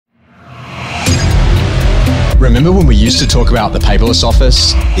Remember when we used to talk about the paperless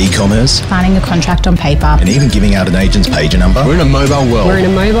office, e-commerce, signing a contract on paper, and even giving out an agent's pager number? We're in a mobile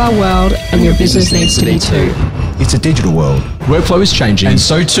world. And your business needs to be too. It's a digital world. Workflow is changing, and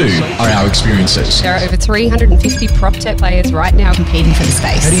so too are our experiences. There are over 350 PropTech players right now competing for the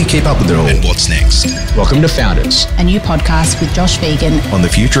space. How do you keep up with it all? And what's next? Welcome to Founders, a new podcast with Josh Phegan on the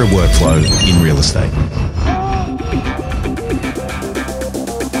future of workflow in real estate.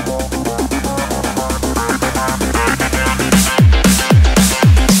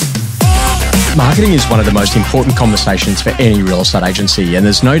 Marketing is one of the most important conversations for any real estate agency, and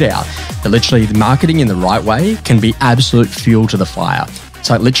there's no doubt that literally the marketing in the right way can be absolute fuel to the fire. It's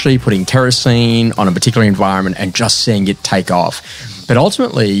like literally putting kerosene on a particular environment and just seeing it take off. But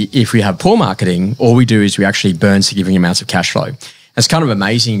ultimately, if we have poor marketing, all we do is we actually burn significant amounts of cash flow. It's kind of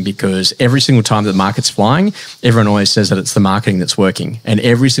amazing because every single time that the market's flying, everyone always says that it's the marketing that's working. And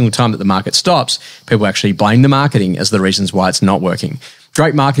every single time that the market stops, people actually blame the marketing as the reasons why it's not working.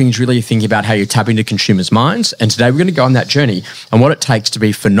 Great marketing is really thinking about how you tap into consumers' minds. And today we're going to go on that journey and what it takes to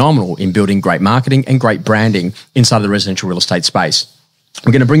be phenomenal in building great marketing and great branding inside the residential real estate space.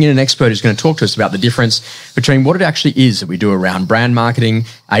 We're going to bring in an expert who's going to talk to us about the difference between what it actually is that we do around brand marketing,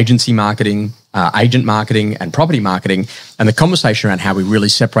 agency marketing, agent marketing, and property marketing, and the conversation around how we really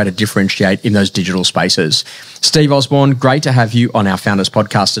separate and differentiate in those digital spaces. Steve Osborn, great to have you on our Founders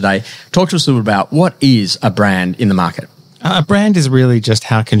podcast today. Talk to us a little about what is a brand in the market. A brand is really just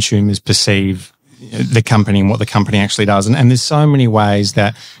how consumers perceive the company and what the company actually does. And there's so many ways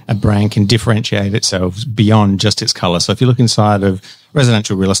that a brand can differentiate itself beyond just its color. So if you look inside of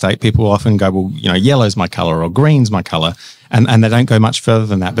residential real estate, people often go, well, yellow's my color or green's my color. And they don't go much further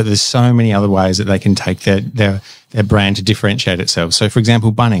than that. But there's so many other ways that they can take their brand to differentiate itself. So, for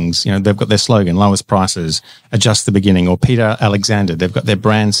example, Bunnings, they've got their slogan, lowest prices, adjust the beginning. Or Peter Alexander, they've got their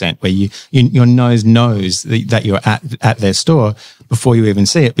brand scent where your nose knows that you're at their store before you even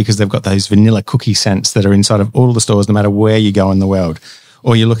see it because they've got those vanilla cookie scents that are inside of all the stores no matter where you go in the world.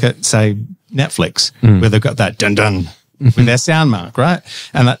 Or you look at, say, Netflix, where they've got that dun-dun with their sound mark, right?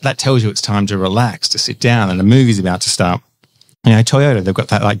 And that tells you it's time to relax, to sit down, and a movie's about to start. Toyota, they've got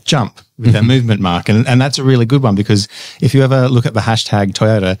that like jump with their movement mark. And that's a really good one because if you ever look at the hashtag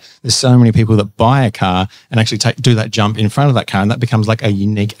Toyota, there's so many people that buy a car and actually do that jump in front of that car. And that becomes like a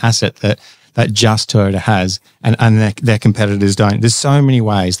unique asset that just Toyota has and their competitors don't. There's so many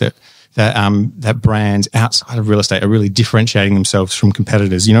ways that brands outside of real estate are really differentiating themselves from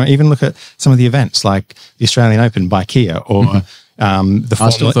competitors. Even look at some of the events like the Australian Open by Kia or I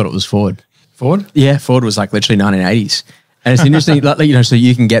still thought it was Ford. Ford? Yeah, Ford was like literally 1980s. And it's interesting, so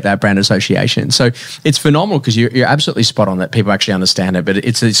you can get that brand association. So it's phenomenal because you're absolutely spot on that people actually understand it. But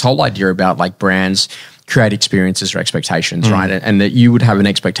it's this whole idea about like brands create experiences or expectations, right? And that you would have an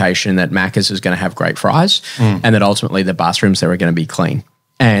expectation that Macca's is going to have great fries and that ultimately the bathrooms there are going to be clean.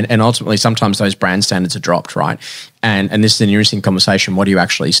 And ultimately, sometimes those brand standards are dropped, right? And this is an interesting conversation. What do you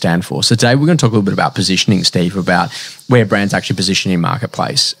actually stand for? So today we're going to talk a little bit about positioning, Steve, about where brands actually position in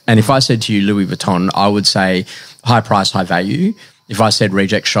marketplace. And if I said to you Louis Vuitton, I would say high price, high value. If I said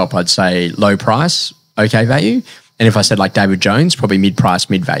Reject Shop, I'd say low price, okay value. And if I said like David Jones, probably mid-price,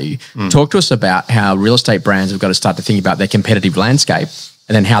 mid-value. Talk to us about how real estate brands have got to start to think about their competitive landscape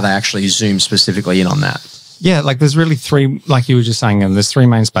and then how they actually zoom specifically in on that. Yeah, like there's really three, like you were just saying, and there's three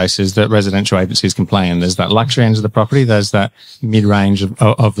main spaces that residential agencies can play in. There's that luxury end of the property, there's that mid-range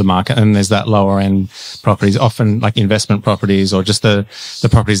of the market, and there's that lower end properties, often like investment properties or just the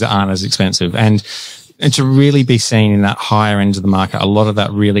properties that aren't as expensive. And to really be seen in that higher end of the market, a lot of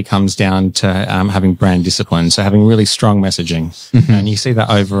that really comes down to having brand discipline. So having really strong messaging. And you see that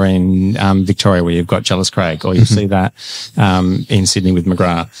over in Victoria where you've got Jealous Craig, or you see that in Sydney with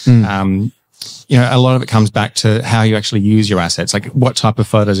McGrath. A lot of it comes back to how you actually use your assets. Like what type of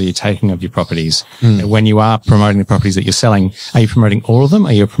photos are you taking of your properties? When you are promoting the properties that you're selling, are you promoting all of them? Or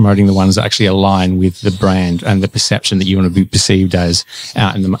are you promoting the ones that actually align with the brand and the perception that you want to be perceived as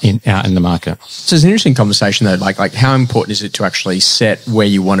out in the market? So it's an interesting conversation though. Like how important is it to actually set where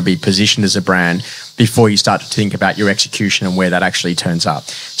you want to be positioned as a brand before you start to think about your execution and where that actually turns up?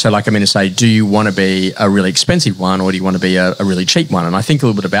 So like I'm going to say, do you want to be a really expensive one or do you want to be a really cheap one? And I think a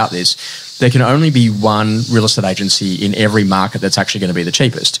little bit about this. There can only be one real estate agency in every market that's actually going to be the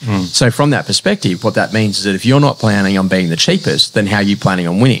cheapest. So from that perspective, what that means is that if you're not planning on being the cheapest, then how are you planning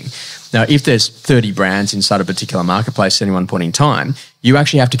on winning? Now, if there's 30 brands inside a particular marketplace at any one point in time, you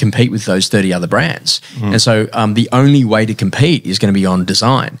actually have to compete with those 30 other brands. And so the only way to compete is going to be on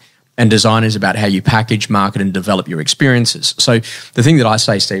design. And design is about how you package, market, and develop your experiences. So the thing that I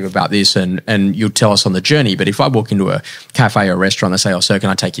say, Steve, about this, and you'll tell us on the journey, but if I walk into a cafe or a restaurant, they say, "Oh, sir, can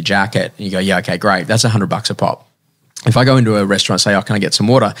I take your jacket?" And you go, "Yeah, okay, great. That's $100 a pop." If I go into a restaurant and say, "Oh, can I get some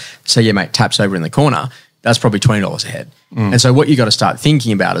water?" Say, "Yeah, mate, taps over in the corner." That's probably $20 a head. And so what you got to start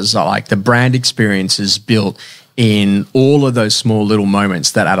thinking about is like the brand experience is built in all of those small little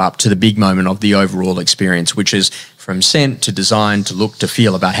moments that add up to the big moment of the overall experience, which is from scent to design to look to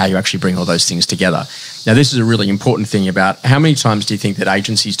feel, about how you actually bring all those things together. Now, this is a really important thing about how many times do you think that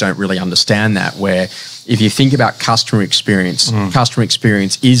agencies don't really understand that, where if you think about customer experience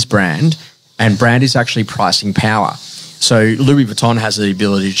is brand, and brand is actually pricing power. So Louis Vuitton has the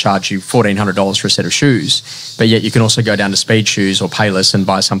ability to charge you $1,400 for a set of shoes, but yet you can also go down to Speed Shoes or Payless and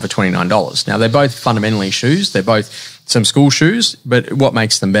buy some for $29. Now, they're both fundamentally shoes. They're both some school shoes, but what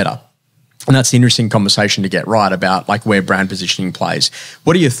makes them better? And that's the interesting conversation to get right about, like, where brand positioning plays.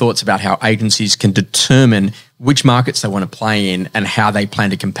 What are your thoughts about how agencies can determine which markets they want to play in and how they plan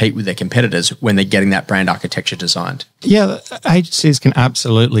to compete with their competitors when they're getting that brand architecture designed? Yeah, Agencies can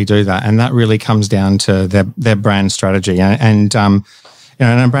absolutely do that. And that really comes down to their brand strategy. And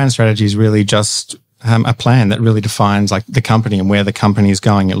a brand strategy is really just a plan that really defines like the company and where the company is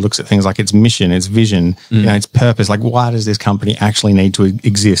going. It looks at things like its mission, its vision, its purpose. Like, why does this company actually need to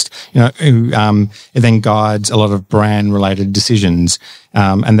exist? It then guides a lot of brand related decisions.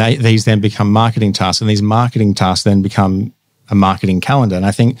 And these then become marketing tasks, and these marketing tasks then become a marketing calendar. And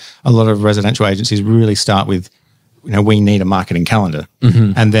I think a lot of residential agencies really start with, we need a marketing calendar.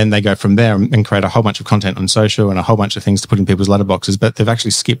 And then they go from there and create a whole bunch of content on social and a whole bunch of things to put in people's letterboxes. But they've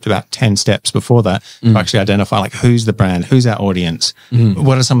actually skipped about 10 steps before that to actually identify, like, who's the brand, who's our audience,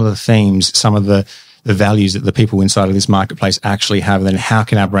 what are some of the themes, some of the values that the people inside of this marketplace actually have, and then how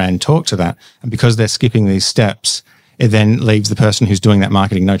can our brand talk to that? And because they're skipping these steps, it then leaves the person who's doing that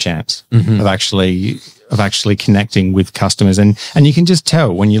marketing no chance of actually connecting with customers. And you can just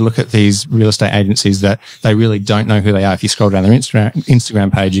tell when you look at these real estate agencies that they really don't know who they are. If you scroll down their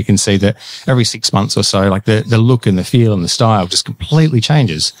Instagram page, you can see that every 6 months or so, like the look and the feel and the style just completely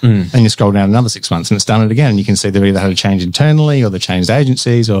changes. And you scroll down another 6 months and it's done it again. And you can see they've either had a change internally, or they changed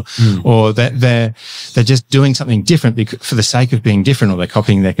agencies, or that they're just doing something different for the sake of being different, or they're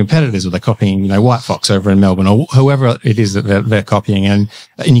copying their competitors, or they're copying, White Fox over in Melbourne, or whoever it is that they're copying. And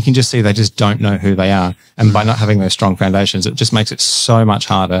you can just see they just don't know who they are. And by not having those strong foundations, it just makes it so much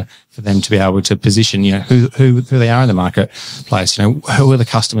harder for them to be able to position, who they are in the marketplace. Who are the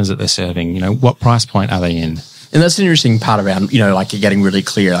customers that they're serving? What price point are they in? And that's an interesting part around, like, you're getting really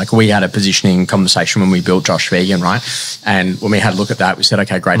clear. Like, we had a positioning conversation when we built Josh Phegan, right? And when we had a look at that, we said,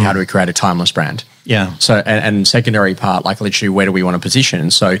 okay, great, how do we create a timeless brand? Yeah. So, and secondary part, like, literally, where do we want to position?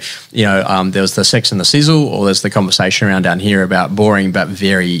 And so, there's the sex and the sizzle, or there's the conversation around down here about boring but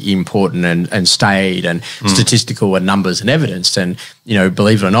very important and staid and statistical and numbers and evidence. And,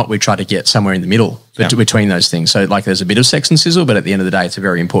 believe it or not, we try to get somewhere in the middle between those things. So, like, there's a bit of sex and sizzle, but at the end of the day, it's a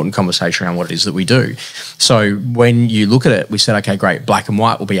very important conversation around what it is that we do. So when you look at it, we said, okay, great, black and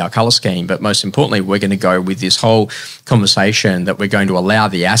white will be our color scheme. But most importantly, we're going to go with this whole conversation that we're going to allow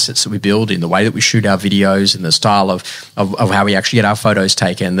the assets that we build in, the way that we shoot our videos and the style of how we actually get our photos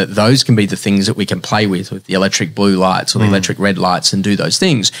taken, that those can be the things that we can play with the electric blue lights or the electric red lights and do those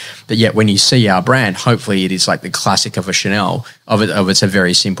things. But yet when you see our brand, hopefully it is like the classic of a Chanel, of it's a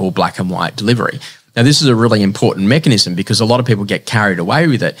very simple black and white delivery. Now, this is a really important mechanism because a lot of people get carried away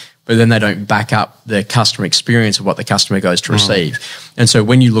with it, but then they don't back up the customer experience of what the customer goes to receive. And so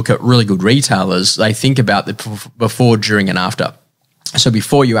when you look at really good retailers, they think about the before, during, and after. So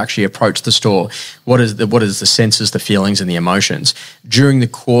before you actually approach the store, what is the senses, the feelings, and the emotions? During the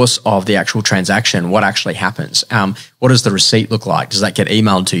course of the actual transaction, what actually happens? What does the receipt look like? Does that get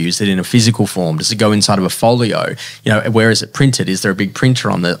emailed to you? Is it in a physical form? Does it go inside of a folio? Where is it printed? Is there a big printer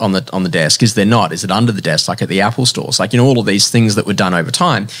on the desk? Is there not? Is it under the desk, like at the Apple stores? Like, all of these things that were done over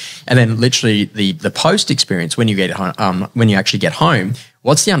time, and then literally the post experience when you get home, when you actually get home.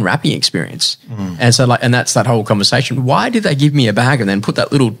 What's the unwrapping experience? And so, and that's that whole conversation. Why did they give me a bag and then put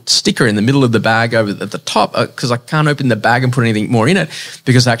that little sticker in the middle of the bag over at the top? Because I can't open the bag and put anything more in it,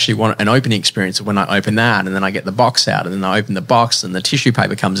 because I actually want an opening experience of when I open that, and then I get the box out, and then I open the box and the tissue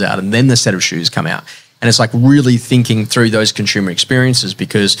paper comes out, and then the set of shoes come out. And it's like really thinking through those consumer experiences,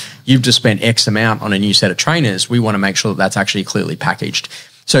 because you've just spent X amount on a new set of trainers. We want to make sure that that's actually clearly packaged.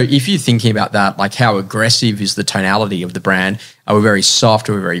 So if you're thinking about that, like, how aggressive is the tonality of the brand? Are we very soft?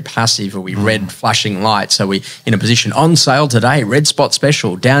 Are we very passive? Are we red flashing lights? Are we in a position on sale today, red spot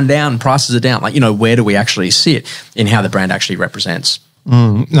special, down, prices are down? Like, where do we actually sit in how the brand actually represents?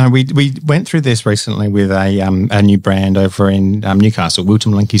 No, we went through this recently with a new brand over in Newcastle,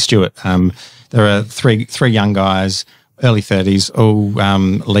 Wilton Linky Stewart. There are three young guys, early 30s, all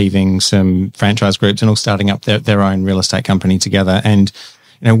leaving some franchise groups and all starting up their own real estate company together. And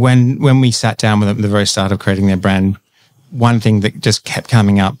when we sat down with them at the very start of creating their brand, one thing that just kept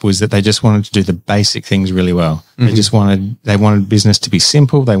coming up was that they just wanted to do the basic things really well. Mm-hmm. They wanted business to be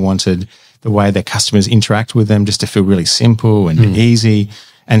simple. They wanted the way their customers interact with them just to feel really simple and easy.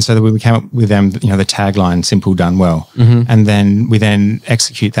 And so we came up with them, the tagline, simple done well. Mm-hmm. And then we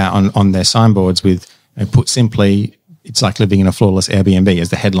execute that on their signboards with, put simply, it's like living in a flawless Airbnb as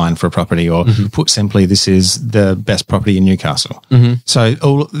the headline for a property, or put simply, this is the best property in Newcastle. Mm-hmm. So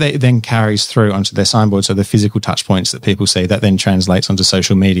all that then carries through onto their signboard. So the physical touch points that people see, that then translates onto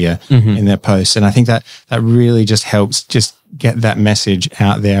social media in their posts. And I think that really just helps just get that message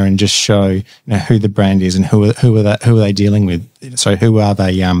out there and just show who the brand is and who are they dealing with. So who are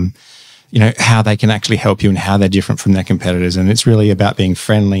they? How they can actually help you and how they're different from their competitors. And it's really about being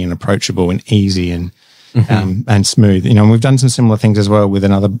friendly and approachable and easy and smooth. And we've done some similar things as well with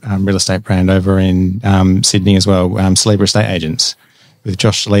another real estate brand over in Sydney as well, Saliba Estate Agents, with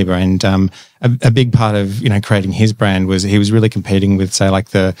Josh Saliba. And a big part of creating his brand was he was really competing with, say, like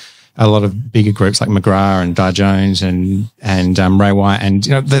a lot of bigger groups like McGrath and Di Jones and Ray White, and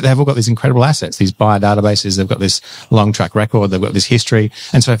they've all got these incredible assets, these buyer databases. They've got this long track record. They've got this history,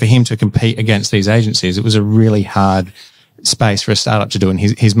 and so for him to compete against these agencies, it was a really hard space for a startup to do in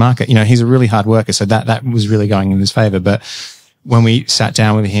his market. He's a really hard worker, so that was really going in his favor. But when we sat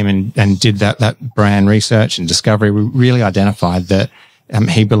down with him and did that brand research and discovery, we really identified that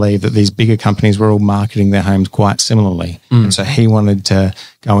he believed that these bigger companies were all marketing their homes quite similarly. And so he wanted to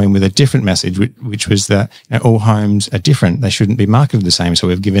go in with a different message, which was that all homes are different. They shouldn't be marketed the same. So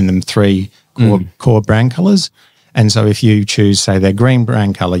we've given them 3 core brand colors. And so if you choose, say, their green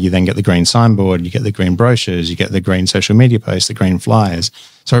brand color, you then get the green signboard, you get the green brochures, you get the green social media posts, the green flyers.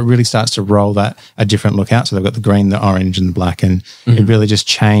 So it really starts to roll that a different look out. So they've got the green, the orange, and the black. And it really just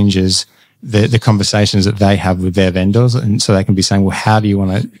changes the conversations that they have with their vendors. And so they can be saying, well, how do you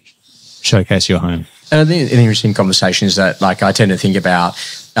want to showcase your home? And I think an interesting conversation is that, I tend to think about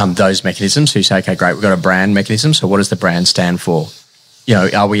those mechanisms who say, okay, great, we've got a brand mechanism. So what does the brand stand for?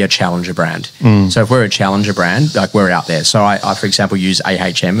 Are we a challenger brand? So if we're a challenger brand, we're out there. So I, for example, use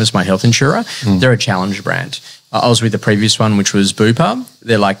AHM as my health insurer. They're a challenger brand. I was with the previous one, which was Bupa.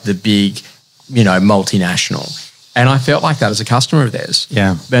 They're like the big, multinational. And I felt like that as a customer of theirs.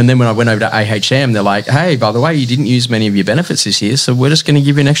 Yeah. And then when I went over to AHM, they're like, hey, by the way, you didn't use many of your benefits this year, so we're just going to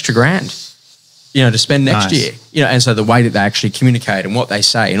give you an extra $1,000. To spend next year. And so the way that they actually communicate and what they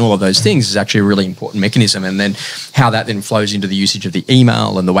say and all of those things is actually a really important mechanism. And then how that then flows into the usage of the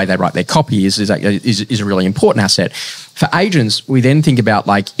email and the way they write their copy is a really important asset. For agents, we then think about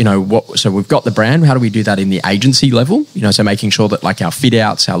so we've got the brand. How do we do that in the agency level? So making sure that our fit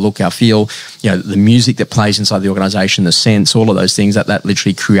outs, our look, our feel, the music that plays inside the organization, the sense, all of those things that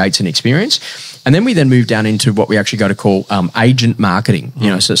literally creates an experience. And then we then move down into what we actually go to call agent marketing.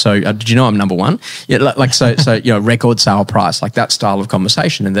 So did you know I'm number one? Yeah, so record sale price, like that style of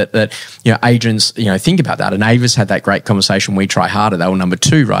conversation, and that agents think about that. And Avis had that great conversation. We Try Harder. They were number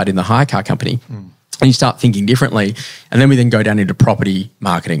 2, right, in the hire car company. And you start thinking differently, and then we then go down into property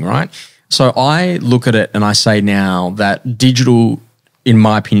marketing, right? So I look at it and I say now that digital, in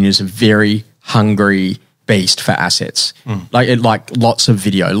my opinion, is a very hungry beast for assets. Like lots of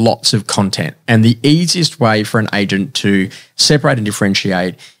video, lots of content. And the easiest way for an agent to separate and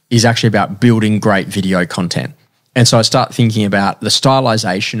differentiate is actually about building great video content. And so I start thinking about the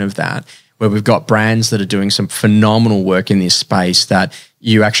stylization of that, where we've got brands that are doing some phenomenal work in this space, that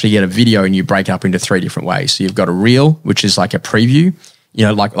you actually get a video and you break it up into 3 different ways. So you've got a reel, which is like a preview,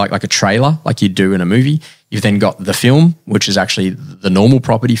 like a trailer, like you do in a movie. You've then got the film, which is actually the normal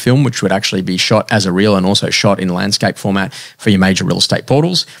property film, which would actually be shot as a reel and also shot in landscape format for your major real estate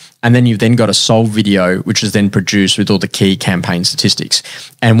portals. And then you've then got a sold video, which is then produced with all the key campaign statistics.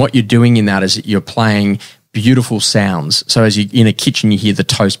 And what you're doing in that is you're playing beautiful sounds. So as you in a kitchen, you hear the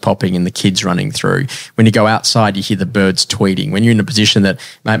toast popping and the kids running through. When you go outside, you hear the birds tweeting. When you're in a position that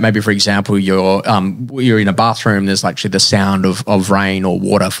maybe, for example, you're in a bathroom, there's actually the sound of rain or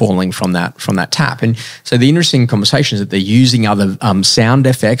water falling from that tap. And so the interesting conversation is that they're using other sound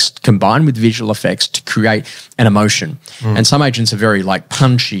effects combined with visual effects to create an emotion. And some agents are very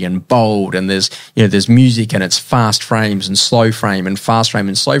punchy and bold, and there's music and it's fast frames and slow frame and fast frame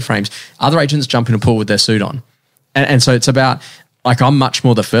and slow frames. Other agents jump in a pool with their suit on. And so it's about like I'm much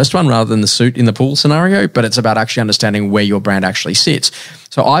more the first one rather than the suit in the pool scenario, but it's about actually understanding where your brand actually sits.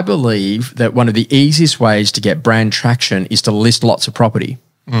 So I believe that one of the easiest ways to get brand traction is to list lots of property.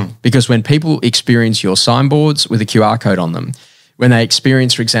 Because when people experience your signboards with a QR code on them, when they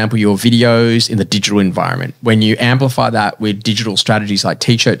experience, for example, your videos in the digital environment, when you amplify that with digital strategies like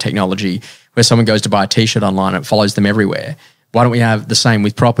t-shirt technology, where someone goes to buy a t-shirt online, it follows them everywhere. Why don't we have the same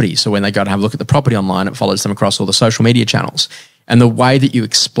with property? So when they go to have a look at the property online, it follows them across all the social media channels. And the way that you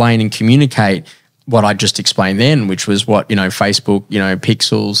explain and communicate what I just explained then, which was what, Facebook,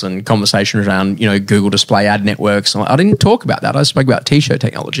 pixels and conversations around, Google display ad networks. I didn't talk about that. I spoke about t-shirt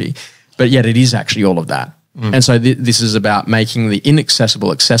technology, but yet it is actually all of that. And so this is about making the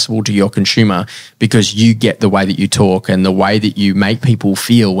inaccessible accessible to your consumer, because you get the way that you talk and the way that you make people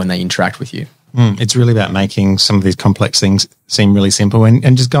feel when they interact with you. It's really about making some of these complex things seem really simple.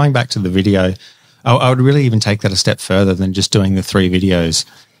 And just going back to the video, I would really even take that a step further than just doing the 3 videos.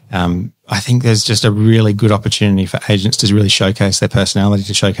 I think there's just a really good opportunity for agents to really showcase their personality,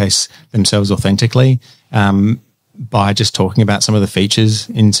 to showcase themselves authentically, by just talking about some of the features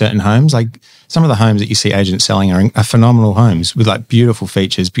in certain homes. Like some of the homes that you see agents selling are phenomenal homes with like beautiful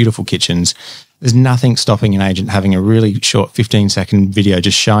features, beautiful kitchens. There's nothing stopping an agent having a really short 15-second video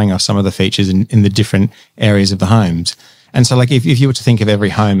just showing off some of the features in the different areas of the homes. And so like if you were to think of every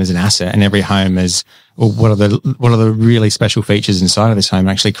home as an asset and every home as, well, what are the really special features inside of this home, and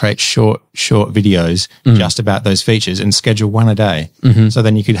actually create short videos just about those features and schedule one a day. So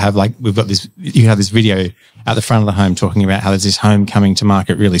then you could have like, you could have this video at the front of the home talking about how there's this home coming to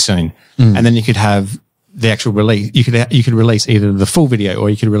market really soon. And then you could have the actual release. You could release either the full video, or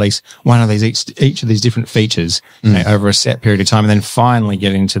you could release one of these, each of these different features over a set period of time, and then finally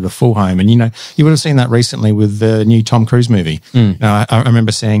get into the full home. And you would have seen that recently with the new Tom Cruise movie. I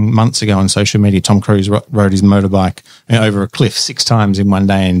remember seeing months ago on social media, Tom Cruise rode his motorbike over a cliff 6 times in one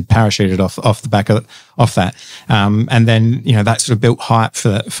day and parachuted off the back off that. And then, that sort of built hype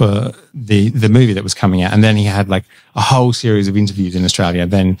for the movie that was coming out. And then he had like a whole series of interviews in Australia.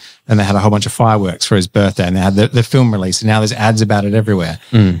 Then they had a whole bunch of fireworks for his birthday, and they had the film release, and now there's ads about it everywhere.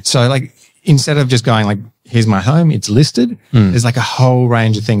 So like, instead of just going like, here's my home, it's listed, there's like a whole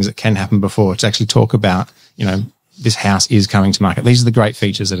range of things that can happen before to actually talk about, this house is coming to market. These are the great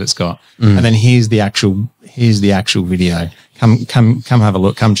features that it's got. And then here's the actual video. Come have a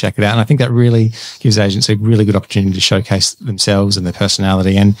look, come check it out. And I think that really gives agents a really good opportunity to showcase themselves and their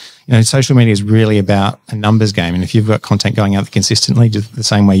personality. And, social media is really about a numbers game. And if you've got content going out consistently, just the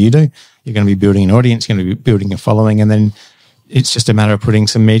same way you do, you're going to be building an audience, you're going to be building a following. And then it's just a matter of putting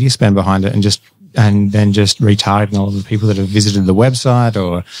some media spend behind it and then just retargeting all of the people that have visited the website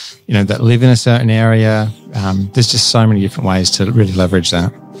or, that live in a certain area. There's just so many different ways to really leverage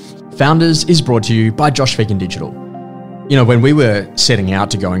that. Founders is brought to you by Josh Phegan Digital. When we were setting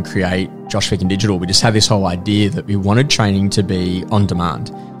out to go and create Josh Phegan Digital, we just had this whole idea that we wanted training to be on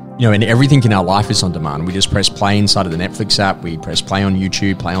demand. And everything in our life is on demand. We just press play inside of the Netflix app. We press play on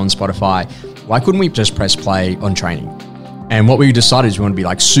YouTube, play on Spotify. Why couldn't we just press play on training? And what we decided is we want to be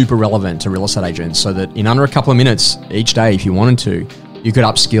like super relevant to real estate agents, so that in under a couple of minutes each day, if you wanted to, you could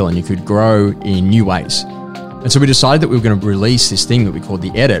upskill and you could grow in new ways. And so we decided that we were going to release this thing that we called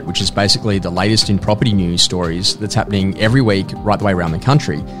The Edit, which is basically the latest in property news stories that's happening every week right the way around the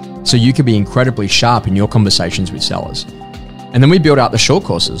country. So you could be incredibly sharp in your conversations with sellers. And then we built out the short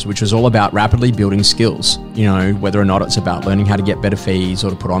courses, which was all about rapidly building skills, whether or not it's about learning how to get better fees or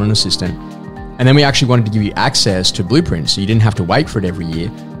to put on an assistant. And then we actually wanted to give you access to blueprints, so you didn't have to wait for it every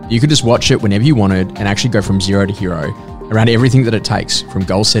year. You could just watch it whenever you wanted and actually go from zero to hero around everything that it takes, from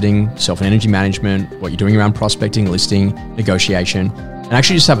goal setting, self and energy management, what you're doing around prospecting, listing, negotiation, and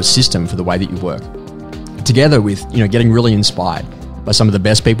actually just have a system for the way that you work. Together with, getting really inspired by some of the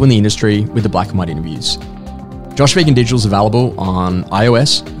best people in the industry with the black and white interviews. Josh Phegan Digital is available on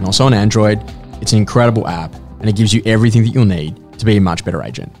iOS and also on Android. It's an incredible app, and it gives you everything that you'll need to be a much better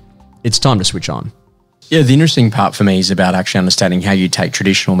agent. It's time to switch on. Yeah, the interesting part for me is about actually understanding how you take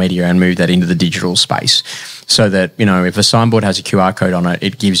traditional media and move that into the digital space, so that, if a signboard has a QR code on it,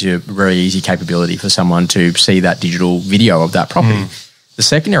 it gives you a very easy capability for someone to see that digital video of that property. The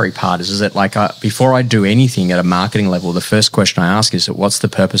secondary part is that before I do anything at a marketing level, the first question I ask is, what's the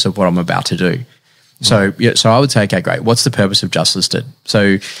purpose of what I'm about to do? So I would say, okay, great. What's the purpose of Just Listed?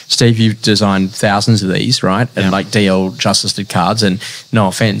 So, Steve, you've designed thousands of these, right? And like DL Just Listed cards, and no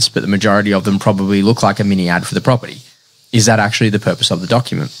offense, but the majority of them probably look like a mini ad for the property. Is that actually the purpose of the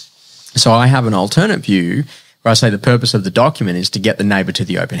document? So I have an alternate view where I say the purpose of the document is to get the neighbor to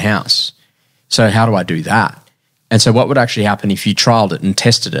the open house. So how do I do that? And so what would actually happen if you trialed it and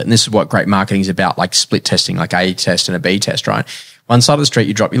tested it? And this is what great marketing is about, like split testing, like A test and a B test, right? One side of the street,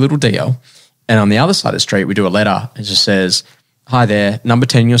 you drop your little deal. And on the other side of the street, we do a letter. It just says, hi there, number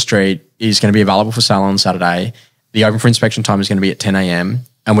 10 in your street is going to be available for sale on Saturday. The open for inspection time is going to be at 10 a.m.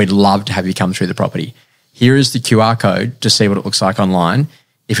 and we'd love to have you come through the property. Here is the QR code to see what it looks like online.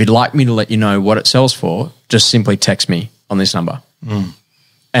 If you'd like me to let you know what it sells for, just simply text me on this number.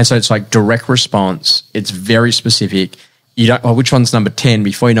 And so it's like direct response. It's very specific. You don't, oh, which one's number 10?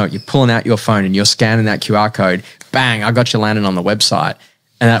 Before you know it, you're pulling out your phone and you're scanning that QR code. Bang, I got you landed on the website.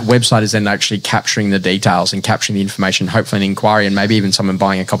 And that website is then actually capturing the details and capturing the information, hopefully an inquiry, and maybe even someone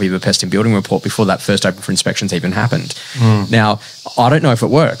buying a copy of a pest and building report before that first open for inspections even happened. Now, I don't know if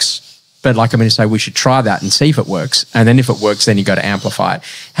it works, but like I'm going to say, we should try that and see if it works. And then if it works, then you got to amplify it.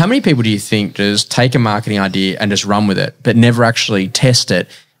 How many people do you think just take a marketing idea and just run with it, but never actually test it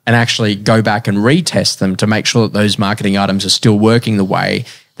and actually go back and retest them to make sure that those marketing items are still working the way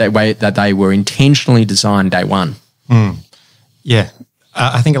that they were intentionally designed day one? Yeah.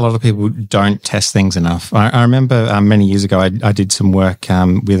 I think a lot of people don't test things enough. I remember many years ago, I did some work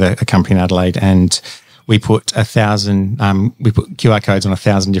with a company in Adelaide, and we put QR codes on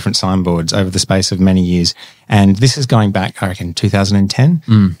 1,000 different signboards over the space of many years. And this is going back, I reckon, 2010.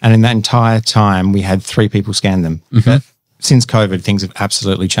 And in that entire time, we had 3 people scan them. But since COVID, things have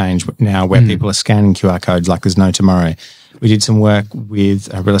absolutely changed now, where people are scanning QR codes like there's no tomorrow. We did some work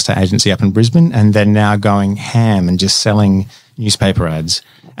with a real estate agency up in Brisbane, and they're now going ham and just selling newspaper ads.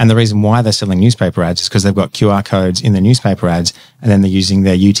 And the reason why they're selling newspaper ads is because they've got QR codes in the newspaper ads, and then they're using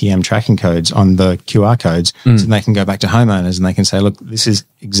their UTM tracking codes on the QR codes so they can go back to homeowners and they can say, look, this is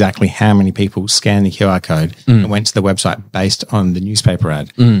exactly how many people scanned the QR code and went to the website based on the newspaper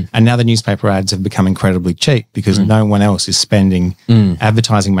ad. And now the newspaper ads have become incredibly cheap because no one else is spending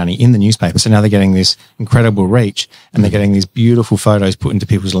advertising money in the newspaper. So now they're getting this incredible reach, and they're getting these beautiful photos put into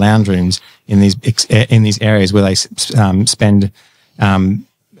people's lounge rooms in these areas where they spend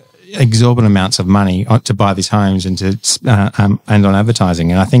exorbitant amounts of money to buy these homes and and on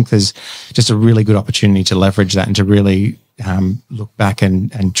advertising. And I think there's just a really good opportunity to leverage that and to really look back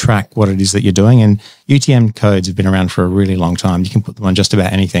and track what it is that you're doing. And UTM codes have been around for a really long time. You can put them on just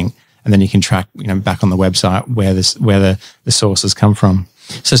about anything, and then you can track, back on the website where the sources come from.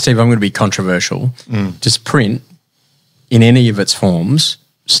 So, Steve, I'm going to be controversial. Just print in any of its forms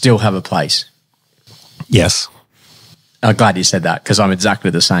still have a place? Yes. I'm glad you said that, because I'm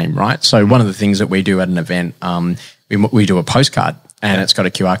exactly the same, right? So one of the things that we do at an event, we do a postcard, and it's got a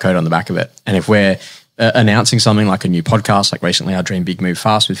QR code on the back of it. And if we're announcing something like a new podcast, like recently our Dream Big Move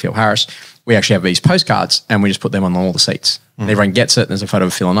Fast with Phil Harris, we actually have these postcards and we just put them on all the seats. And everyone gets it. There's a photo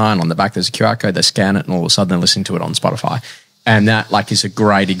of Phil and I, and on the back there's a QR code. They scan it, and all of a sudden they're listening to it on Spotify. And that is a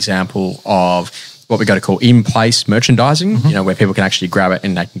great example of what we got to call in-place merchandising, where people can actually grab it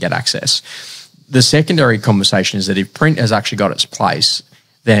and they can get access. The secondary conversation is that if print has actually got its place,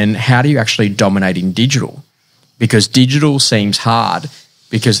 then how do you actually dominate in digital? Because digital seems hard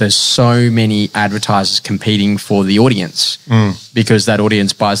because there's so many advertisers competing for the audience, because that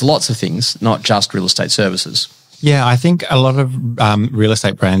audience buys lots of things, not just real estate services. Yeah, I think a lot of real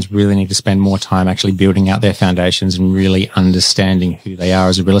estate brands really need to spend more time actually building out their foundations and really understanding who they are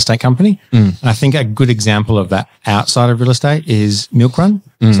as a real estate company. And I think a good example of that outside of real estate is Milk Run.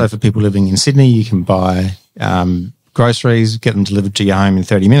 So for people living in Sydney, you can buy groceries, get them delivered to your home in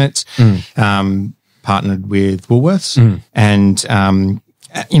 30 minutes, partnered with Woolworths. And,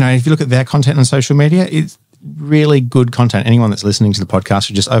 if you look at their content on social media, it's really good content. Anyone that's listening to the podcast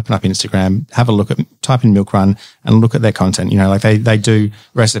should just open up Instagram, have a look type in Milk Run and look at their content. They do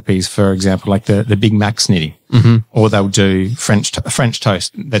recipes, for example, like the Big Mac snitty, or they'll do French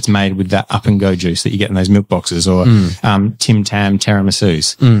toast that's made with that up and go juice that you get in those milk boxes, or Tim Tam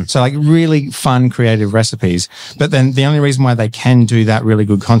tiramisu's. So really fun, creative recipes. But then the only reason why they can do that really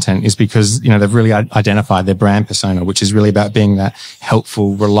good content is because, they've really identified their brand persona, which is really about being that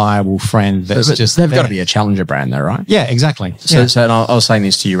helpful, reliable friend. They've got to be a challenger brand though, right? Yeah, exactly. So and I was saying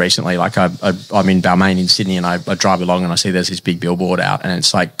this to you recently, like I'm in Balmain in Sydney, and I drive along and I see there's this big billboard out, and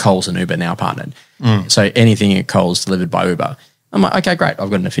it's like Coles and Uber now partnered. So anything at Coles delivered by Uber. I'm like, okay, great. I've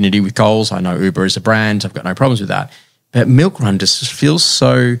got an affinity with Coles. I know Uber is a brand. I've got no problems with that. But Milk Run just feels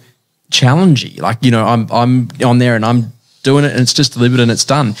so challenging. Like, I'm on there and I'm doing it and it's just delivered and it's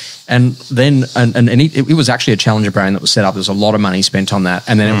done. And then, it was actually a challenger brand that was set up. There's a lot of money spent on that,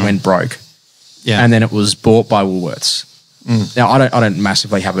 and then it went broke. Yeah. And then it was bought by Woolworths. Now, I don't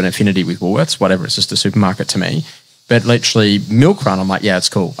massively have an affinity with Woolworths, whatever. It's just a supermarket to me. But literally, Milk Run, I'm like, yeah, it's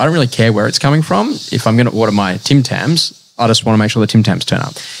cool. I don't really care where it's coming from. If I'm going to order my Tim Tams, I just want to make sure the Tim Tams turn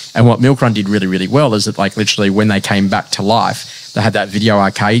up. And what Milk Run did really, really well is that like literally when they came back to life, they had that video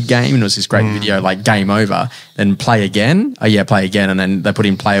arcade game, and it was this great video like game over, then play again. Oh yeah, play again. And then they put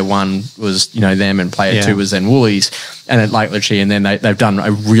in player one was, them, and player two was then Woolies. And then like literally, and then they've done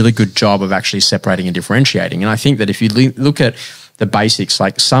a really good job of actually separating and differentiating. And I think that if you look at the basics,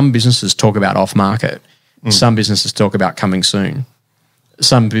 like some businesses talk about off market, some businesses talk about coming soon.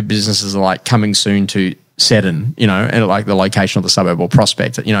 Some businesses are like coming soon to Seddon, and like the location of the suburb or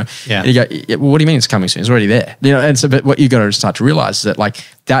Prospect, And you go, well, what do you mean it's coming soon? It's already there. And so, but what you got to start to realize is that like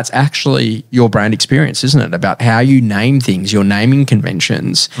that's actually your brand experience, isn't it? About how you name things, your naming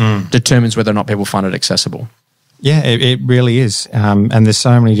conventions determines whether or not people find it accessible. Yeah, it really is. And there's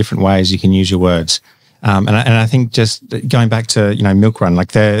so many different ways you can use your words. And I think just going back to, Milk Run,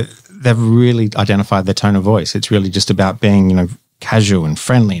 like they've really identified their tone of voice. It's really just about being, casual and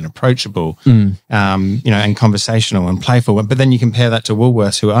friendly and approachable, and conversational and playful. But then you compare that to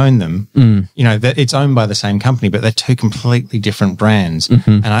Woolworths, who own them. That it's owned by the same company, but they're two completely different brands.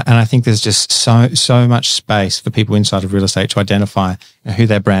 And I think there's just so much space for people inside of real estate to identify who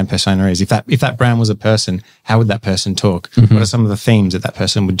their brand persona is. If that brand was a person, how would that person talk? What are some of the themes that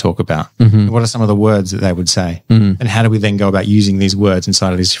person would talk about? What are some of the words that they would say? And how do we then go about using these words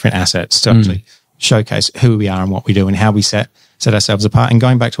inside of these different assets to actually showcase who we are and what we do and how we set ourselves apart? And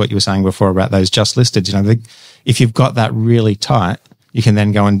going back to what you were saying before about those just listed, if you've got that really tight, you can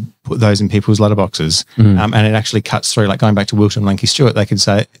then go and put those in people's letterboxes. And it actually cuts through, like going back to Wilton Lanky Stewart, they could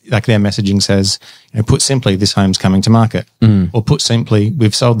say, like their messaging says, put simply, this home's coming to market. Or put simply,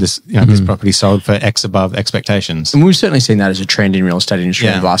 we've sold this, this property sold for X above expectations. And we've certainly seen that as a trend in real estate industry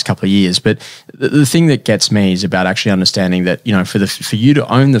in the last couple of years. But the thing that gets me is about actually understanding that, for you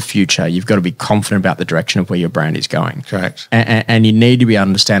to own the future, you've got to be confident about the direction of where your brand is going. Correct. And you need to be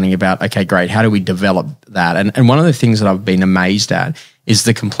understanding about, okay, great, how do we develop that? And one of the things that I've been amazed at is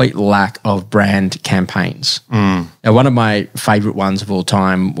the complete lack of brand campaigns. Now, one of my favourite ones of all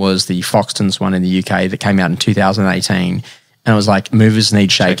time was the Foxtons one in the UK that came out in 2018. And it was like, movers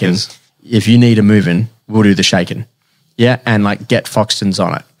need shaken. If you need a moving, we'll do the shaking. Yeah, and like get Foxtons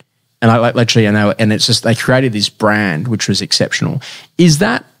on it. And like literally, and it's just, they created this brand which was exceptional. Is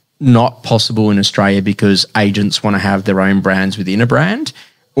that not possible in Australia because agents want to have their own brands within a brand?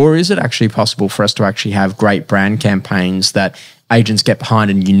 Or is it actually possible for us to actually have great brand campaigns that agents get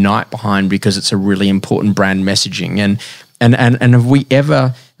behind and unite behind because it's a really important brand messaging? And have we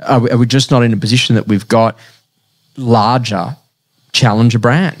ever, are we just not in a position that we've got larger challenger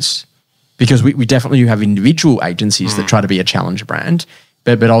brands? Because we definitely have individual agencies that try to be a challenger brand,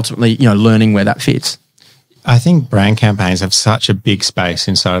 but ultimately, learning where that fits. I think brand campaigns have such a big space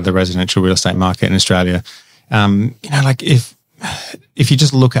inside of the residential real estate market in Australia. Like if you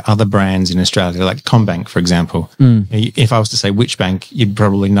just look at other brands in Australia, like CommBank, for example, if I was to say which bank, you'd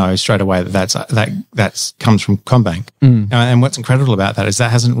probably know straight away that comes from CommBank. And what's incredible about that is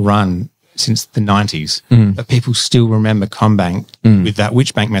that hasn't run since the 90s, but people still remember CommBank with that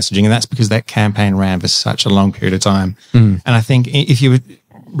which bank messaging, and that's because that campaign ran for such a long period of time. And I think if you would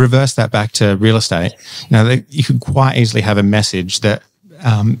reverse that back to real estate, you could quite easily have a message that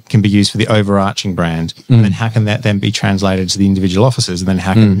can be used for the overarching brand. And then how can that then be translated to the individual offices? And then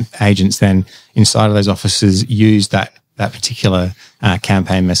how can agents then inside of those offices use that particular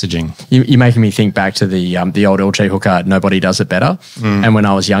campaign messaging? You're making me think back to the old LG Hooker, Nobody Does It Better. And when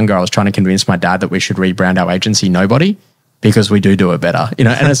I was younger, I was trying to convince my dad that we should rebrand our agency Nobody, because we do it better, and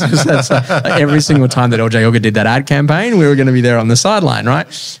it's every single time that LJ Hooker did that ad campaign, we were going to be there on the sideline, right?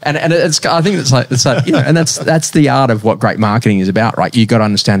 And it's, I think it's like, and that's the art of what great marketing is about, right? You got to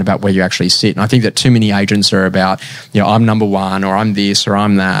understand about where you actually sit. And I think that too many agents are about, I'm number one, or I'm this, or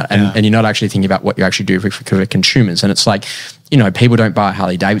I'm that, and you're not actually thinking about what you actually do for consumers. And it's like, people don't buy a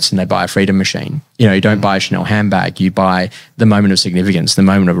Harley Davidson, they buy a Freedom machine. You don't buy a Chanel handbag, you buy the moment of significance, the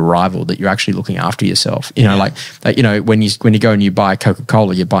moment of arrival that you're actually looking after yourself. When you go and you buy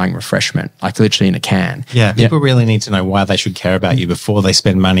Coca-Cola, you're buying refreshment, like literally in a can. Yeah, people really need to know why they should care about you before they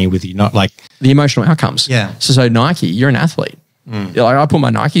spend money with you, not like the emotional outcomes. Yeah. So Nike, you're an athlete. Like I put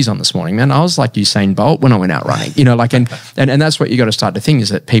my Nikes on this morning, man. I was like Usain Bolt when I went out running, and that's what you got to start to think, is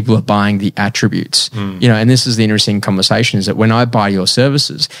that people are buying the attributes, and this is the interesting conversation, is that when I buy your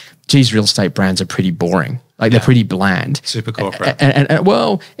services, geez, real estate brands are pretty boring. Like they're pretty bland. Super corporate. And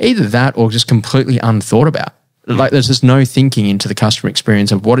well, either that or just completely unthought about. Like there's just no thinking into the customer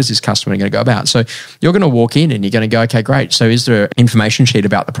experience of what is this customer going to go about. So you're going to walk in and you're going to go, okay, great. So is there an information sheet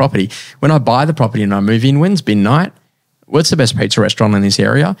about the property? When I buy the property and I move in, when's bin night? What's the best pizza restaurant in this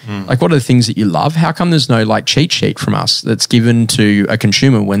area? Like, what are the things that you love? How come there's no cheat sheet from us that's given to a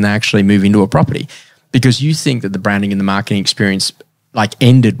consumer when they actually move into a property? because you think that the branding and the marketing experience like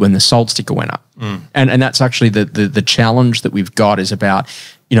ended when the salt sticker went up. And that's actually the challenge that we've got is about,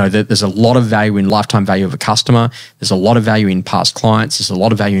 you know, that there's a lot of value in lifetime value of a customer. There's a lot of value in past clients. There's a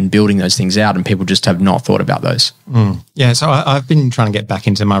lot of value in building those things out, and people just have not thought about those. Yeah, so I've been trying to get back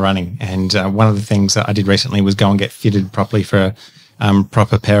into my running, and one of the things that I did recently was go and get fitted properly for a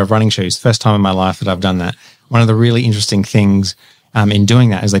proper pair of running shoes. First time in my life that I've done that. One of the really interesting things in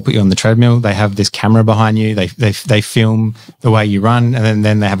doing that is they put you on the treadmill. They have this camera behind you. They film the way you run, and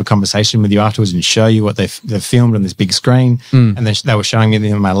then they have a conversation with you afterwards and show you what they've filmed on this big screen. And they were showing me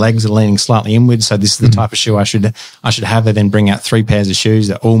that my legs are leaning slightly inwards. So this is the type of shoe I should have. They then bring out 3 pairs of shoes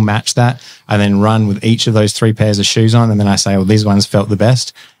that all match that. I then run with each of those 3 pairs of shoes on, and then I say, well, these ones felt the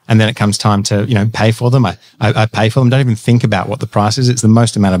best. And then it comes time to, you know, pay for them. I pay for them. Don't even think about what the price is. It's the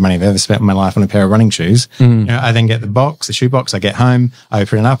most amount of money I've ever spent in my life on a pair of running shoes. You know, I then get the shoe box. I get home. I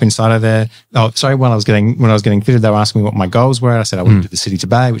open it up. Inside of there. Oh, sorry. When I was getting fitted, they were asking me what my goals were. I said I wanted to do the City to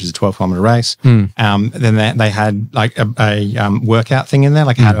Bay, which is a 12-kilometer race. Then they had like a workout thing in there,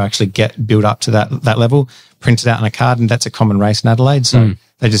 like how to actually build up to that level. Printed out on a card, and that's a common race in Adelaide. So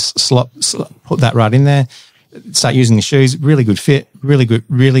they just put that right in there. Start using the shoes, really good fit, really good,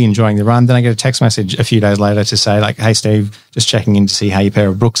 really enjoying the run. Then I get a text message a few days later to say like, hey, Steve, just checking in to see how your pair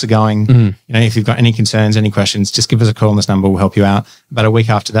of Brooks are going. You know, if you've got any concerns, any questions, just give us a call on this number. We'll help you out. About a week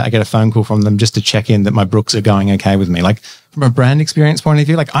after that, I get a phone call from them just to check in that my Brooks are going okay with me. Like from a brand experience point of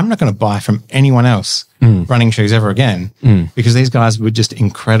view, like I'm not going to buy from anyone else running shoes ever again because these guys were just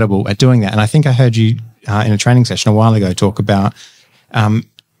incredible at doing that. And I think I heard you in a training session a while ago talk about,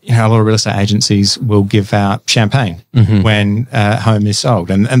 you know, a lot of real estate agencies will give out champagne when a home is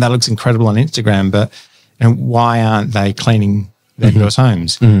sold. And that looks incredible on Instagram, but you know, why aren't they cleaning vendors'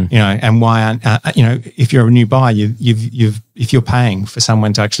 homes? You know, and why aren't, you know, if you're a new buyer, if you're paying for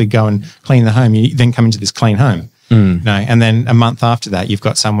someone to actually go and clean the home, you then come into this clean home. You know, and then a month after that, you've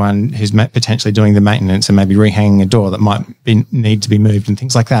got someone who's potentially doing the maintenance and maybe rehanging a door that might need to be moved and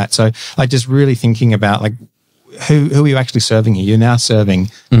things like that. So like just really thinking about like, who are you actually serving here? You're now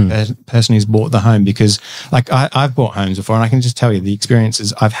serving the person who's bought the home, because like I've bought homes before, and I can just tell you the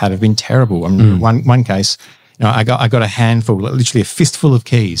experiences I've had have been terrible. I remember one case, you know, I got a handful, literally a fistful of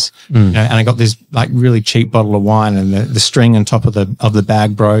keys, you know, and I got this like really cheap bottle of wine, and the string on top of the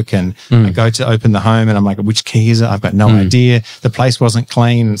bag broke, and I go to open the home, and I'm like, which key is it? I've got no idea. The place wasn't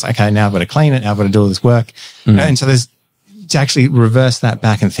clean. And it's like, okay, now I've got to clean it. Now I've got to do all this work. You know, and so there's, to actually reverse that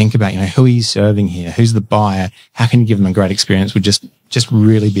back and think about, you know, who are you serving here? Who's the buyer? How can you give them a great experience? Would just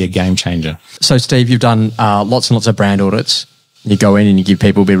really be a game changer. So, Steve, you've done lots and lots of brand audits. You go in and you give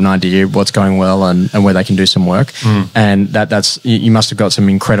people a bit of an idea of what's going well and where they can do some work. And that's you must have got some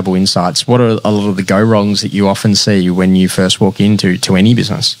incredible insights. What are a lot of the go-wrongs that you often see when you first walk into any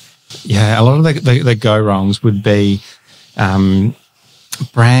business? Yeah, a lot of the go-wrongs would be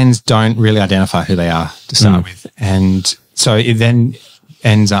brands don't really identify who they are to start with. And so it then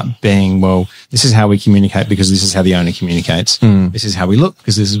ends up being, well, this is how we communicate because this is how the owner communicates. This is how we look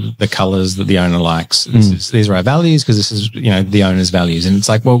because this is the colors that the owner likes. These are our values because this is, you know, the owner's values. And it's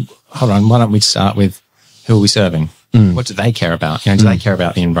like, well, hold on, why don't we start with who are we serving? What do they care about? You know, do they care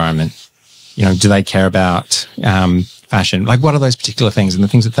about the environment? You know, do they care about fashion? Like, what are those particular things? And the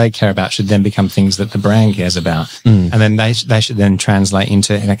things that they care about should then become things that the brand cares about. And then they should then translate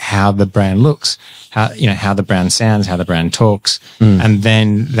into like how the brand looks, how the brand sounds, how the brand talks. And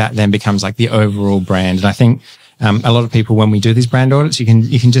then that then becomes like the overall brand. And I think a lot of people, when we do these brand audits, you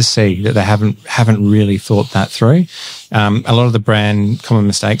can just see that they haven't really thought that through. A lot of the brand common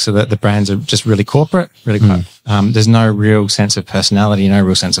mistakes are that the brands are just really corporate, really quite, there's no real sense of personality, no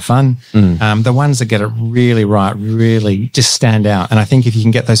real sense of fun. The ones that get it really right, really just stand out. And I think if you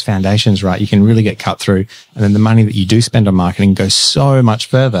can get those foundations right, you can really get cut through. And then the money that you do spend on marketing goes so much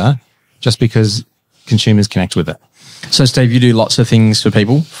further just because consumers connect with it. So, Steve, you do lots of things for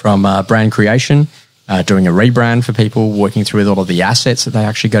people, from brand creation, doing a rebrand for people, working through with all of the assets that they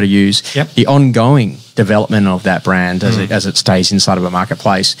actually go to use, the ongoing development of that brand as it stays inside of a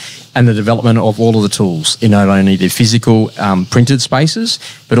marketplace, and the development of all of the tools in not only the physical printed spaces,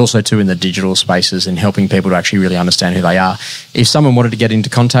 but also too in the digital spaces, and helping people to actually really understand who they are. If someone wanted to get into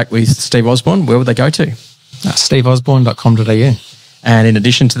contact with Steve Osborn, where would they go to? steveosborn.com.au. And in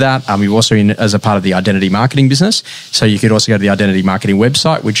addition to that, you're also in as a part of the identity marketing business. So you could also go to the identity marketing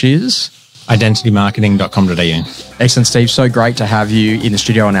website, which is identitymarketing.com.au. Excellent, Steve. So great to have you in the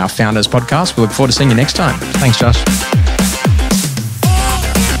studio on our Founders podcast. We look forward to seeing you next time. Thanks, Josh.